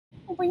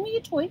Well, bring me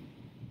your toy.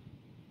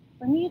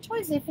 Bring me your toy,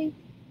 Zeffy.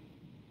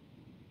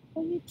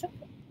 Well,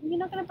 you're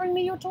not going to bring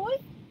me your toy?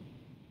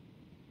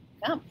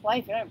 Can't play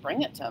if you don't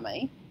bring it to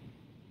me.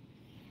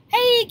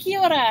 Hey, kia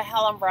ora,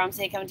 Helen Brahms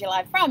here, coming to you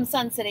live from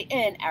Sun City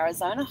in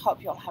Arizona.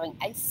 Hope you're all having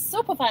a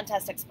super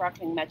fantastic,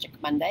 sparkling Magic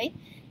Monday.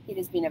 It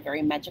has been a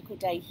very magical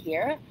day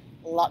here.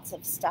 Lots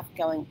of stuff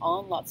going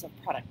on, lots of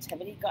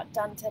productivity got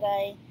done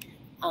today.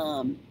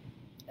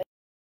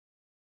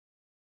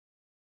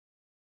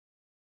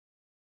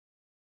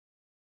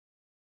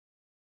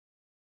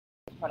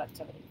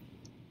 Productivity.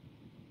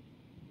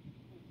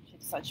 She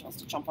decides she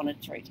wants to chomp on a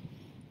treat.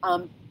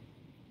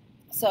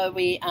 So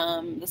we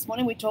this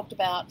morning we talked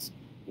about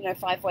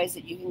 5 ways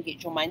that you can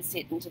get your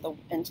mindset into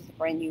the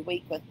brand new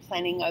week with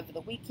planning over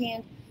the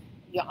weekend,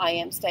 your I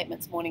am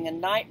statements morning and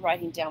night,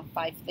 writing down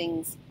 5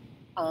 things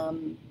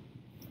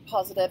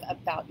positive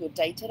about your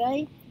day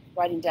today,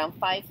 writing down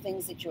 5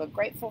 things that you are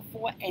grateful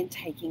for, and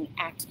taking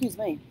action. Excuse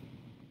me.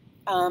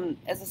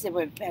 As I said,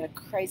 we've had a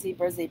crazy,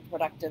 busy,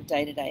 productive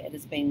day today. It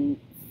has been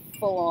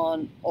full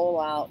on, all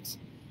out,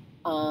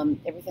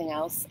 everything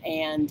else,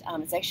 and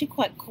it's actually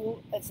quite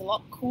cool. It's a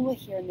lot cooler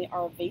here in the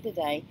RV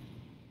today,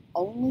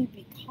 only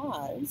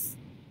because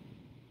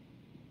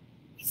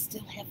we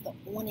still have the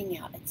awning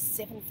out. It's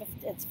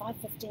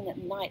 5:15 at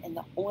night, and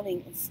the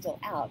awning is still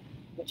out,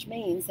 which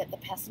means that the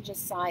passenger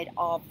side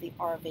of the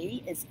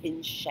RV is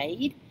in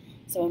shade.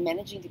 So we're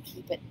managing to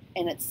keep it,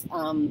 and it's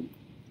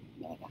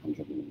like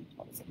 100 and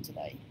what is it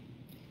today?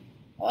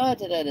 I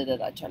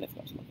totally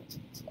forgot to look at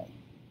it today.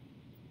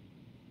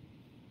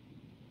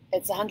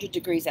 It's 100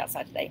 degrees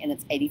outside today, and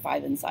it's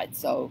 85 inside.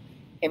 So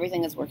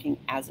everything is working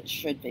as it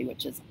should be,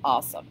 which is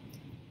awesome.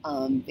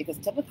 Because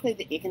typically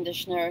the air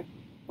conditioner,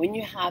 when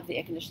you have the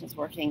air conditioners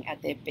working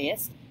at their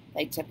best,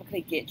 they typically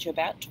get you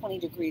about 20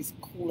 degrees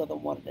cooler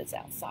than what it is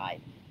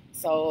outside.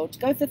 So to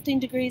go 15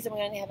 degrees and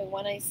we're only having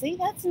 1 AC,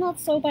 that's not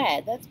so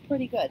bad. That's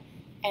pretty good.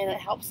 And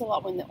it helps a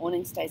lot when the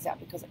awning stays out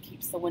because it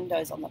keeps the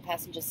windows on the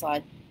passenger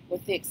side,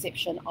 with the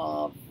exception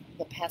of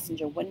the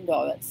passenger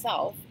window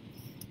itself.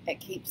 It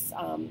keeps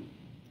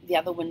the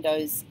other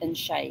windows in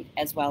shade,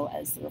 as well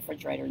as the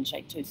refrigerator in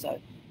shade too. So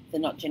they're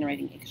not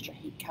generating extra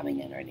heat coming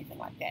in or anything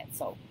like that.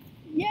 So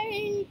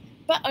yay!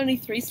 But only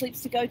 3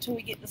 sleeps to go till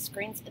we get the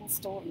screens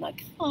installed, and I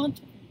can't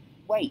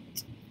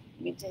wait.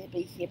 I'm meant to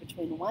be here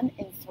between 1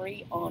 and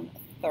 3 on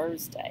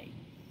Thursday,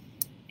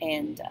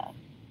 and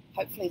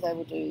hopefully they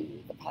will do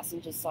the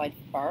passenger side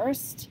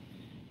first,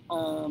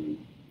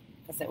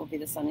 because that will be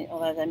the sunny,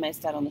 although they may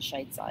start on the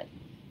shade side.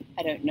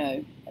 I don't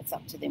know. It's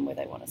up to them where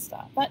they want to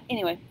start. But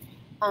anyway,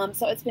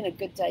 so it's been a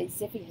good day.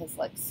 Zeffy has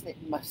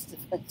slept most of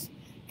it.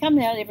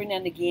 Coming out every now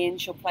and again,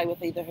 she'll play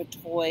with either her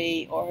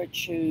toy or her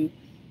chew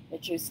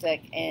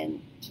stick,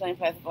 and she'll only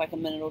play for like a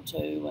minute or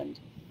two.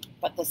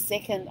 But the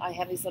second I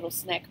have these little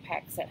snack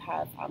packs that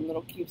have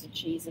little cubes of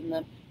cheese in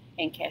them,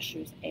 and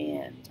cashews,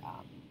 and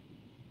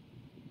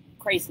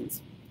craisins,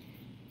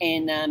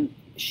 and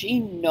she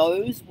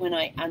knows when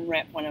I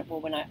unwrap one of, or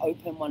when I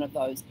open one of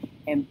those,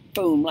 and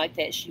boom, like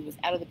that, she was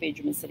out of the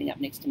bedroom and sitting up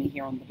next to me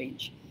here on the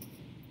bench,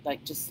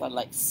 just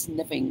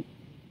sniffing.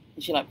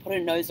 And she put her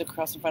nose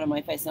across in front of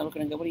my face, and I look at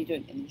her and go, "What are you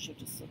doing?" And then she'll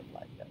just sort of go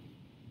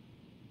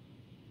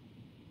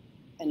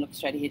and look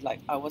straight ahead,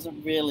 I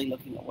wasn't really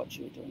looking at what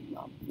you were doing,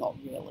 Mum. Not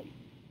really,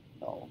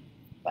 no.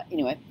 But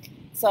anyway,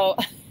 so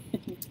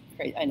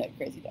crazy, I know,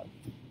 crazy dog.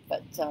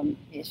 But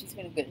yeah, she's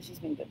been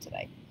good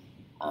today.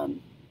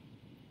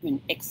 An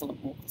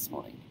excellent walk this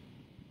morning.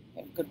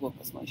 A good walk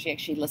this morning. She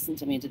actually listened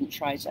to me and didn't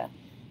try to.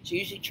 She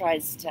usually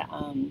tries to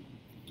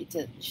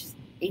She's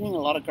eating a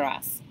lot of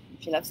grass.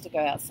 She loves to go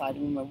outside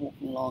when we're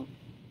walking along,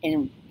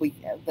 and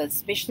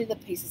especially the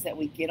pieces that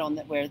we get on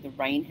where the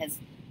rain has,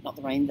 not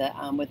the rain,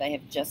 where they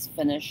have just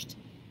finished,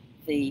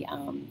 the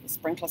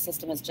sprinkler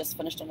system has just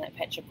finished on that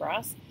patch of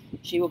grass.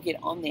 She will get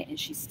on there and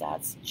she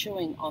starts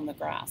chewing on the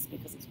grass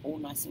because it's all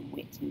nice and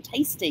wet and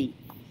tasty.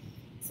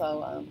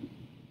 So,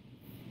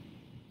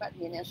 but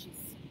yeah, now she's,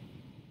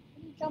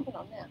 what are you jumping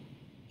on now?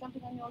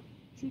 Jumping on your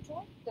chew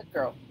toy? Good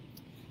girl.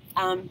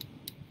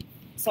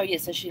 So yeah,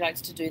 so she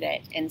likes to do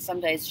that, and some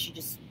days she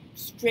just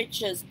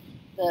stretches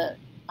the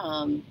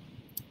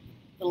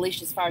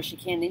leash as far as she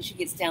can, then she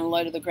gets down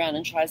low to the ground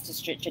and tries to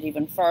stretch it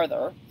even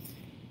further.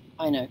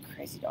 I know,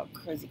 crazy dog,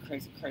 crazy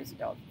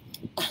dog.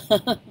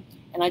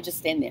 And I just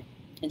stand there,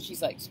 and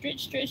she's like,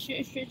 stretch, and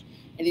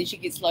then she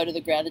gets low to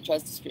the ground and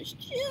tries to stretch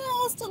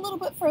just a little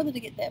bit further to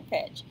get that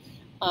patch.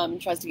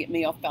 Tries to get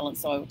me off balance,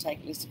 so I will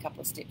take at least a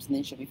couple of steps, and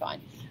then she'll be fine.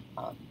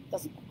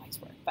 Doesn't always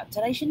work, but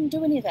today she didn't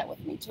do any of that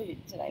with me too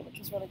today, which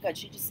was really good.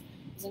 She just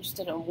was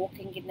interested in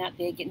walking, getting out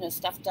there, getting her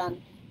stuff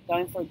done,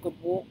 going for a good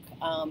walk,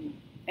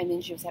 and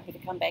then she was happy to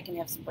come back and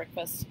have some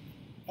breakfast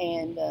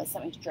and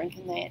something to drink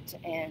in that,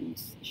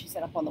 and she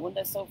sat up on the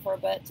windowsill for a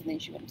bit, and then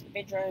she went into the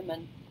bedroom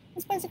and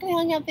was basically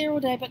hung out there all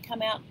day, but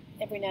come out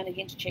every now and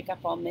again to check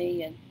up on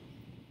me. And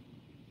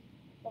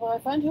although I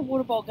found her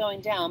water bowl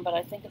going down, but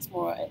I think it's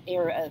more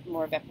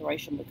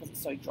evaporation because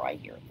it's so dry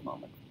here at the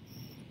moment.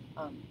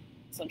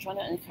 So I'm trying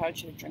to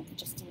encourage her to drink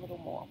just a little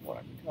more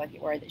water because I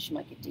get worried that she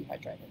might get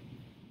dehydrated.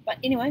 But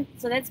anyway,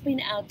 so that's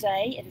been our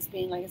day. It has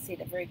been, like I said,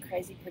 a very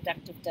crazy,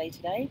 productive day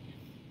today.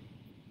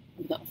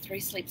 We've got 3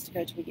 sleeps to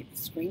go till we get the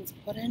screens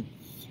put in.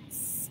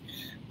 Yes.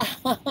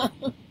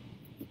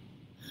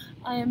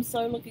 I am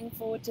so looking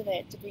forward to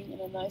that, to being in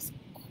a nice,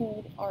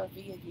 cool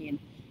RV again.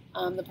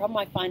 The problem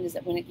I find is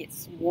that when it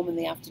gets warm in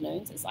the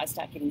afternoons is I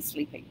start getting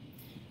sleepy.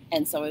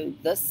 And so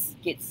this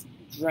gets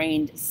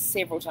drained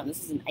several times.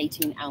 This is an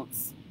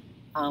 18-ounce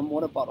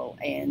water bottle,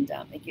 and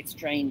it gets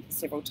drained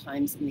several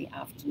times in the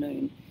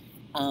afternoon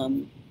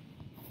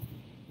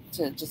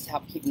to just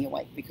help keep me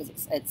awake, because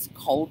it's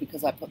cold,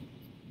 because I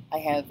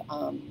have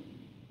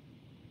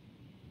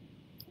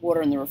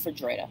water in the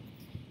refrigerator,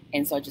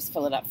 and so I just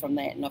fill it up from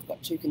that, and I've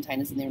got 2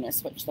 containers in there, and I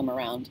switch them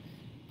around.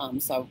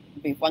 So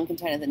it'll be 1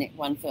 container, the next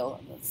one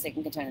fill, the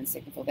second container, the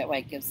second fill. That way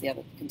it gives the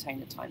other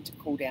container time to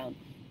cool down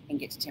and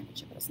get to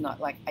temperature, but it's not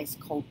like ice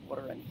cold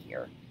water in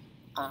here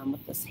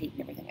with this heat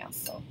and everything else.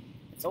 So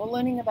it's all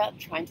learning about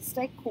trying to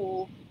stay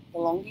cool. The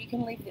longer you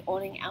can leave the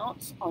awning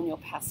out on your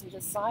passenger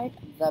side,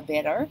 the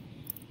better.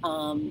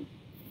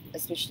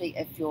 Especially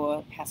if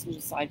your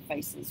passenger side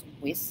faces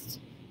west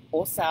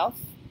or south.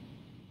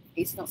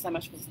 East not so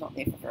much, because it's not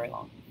there for very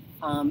long.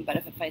 But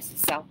if it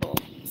faces south or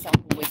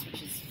west,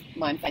 which is,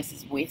 mine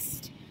faces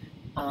west,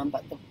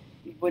 but the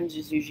wind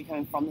is usually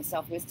coming from the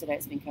southwest. Today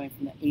it's been coming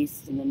from the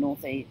east and the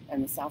northeast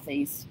and the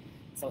southeast,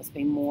 so it's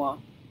been more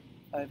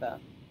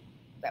over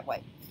that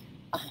way.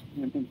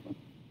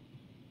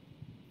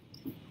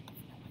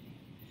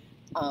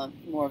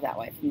 More of that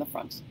way from the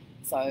front.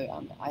 So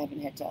I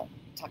haven't had to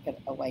tuck it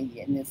away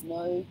yet, and it's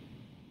not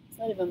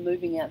even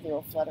moving out there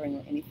or fluttering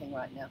or anything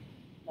right now.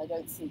 I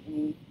don't see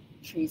any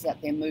trees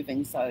out there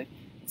moving, so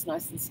it's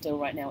nice and still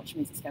right now, which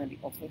means it's going to be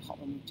awfully hot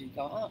when we do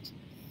go out.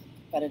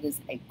 But it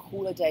is a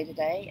cooler day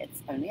today.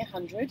 It's only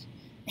 100,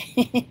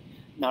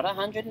 not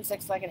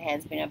 106 like it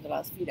has been over the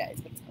last few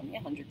days, but it's only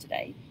 100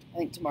 today. I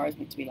think tomorrow's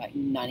meant to be like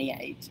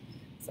 98,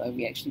 so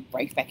we actually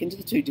break back into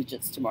the 2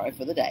 digits tomorrow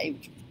for the day,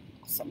 which is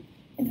awesome.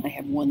 And then I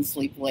have 1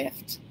 sleep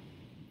left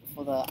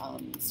before the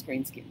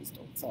screens get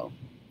installed. So,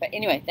 but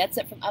anyway, that's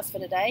it from us for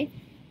today.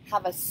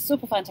 Have a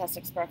super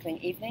fantastic sparkling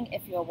evening.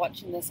 If you are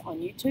watching this on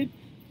YouTube,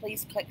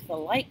 please click the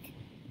like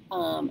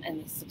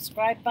and the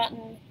subscribe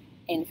button.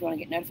 And if you want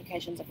to get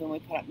notifications of when we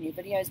put up new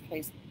videos,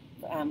 please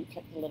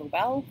click the little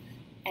bell.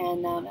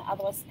 And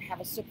otherwise,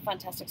 have a super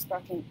fantastic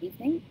sparkling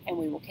evening, and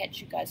we will catch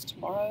you guys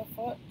tomorrow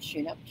for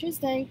Tune Up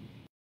Tuesday.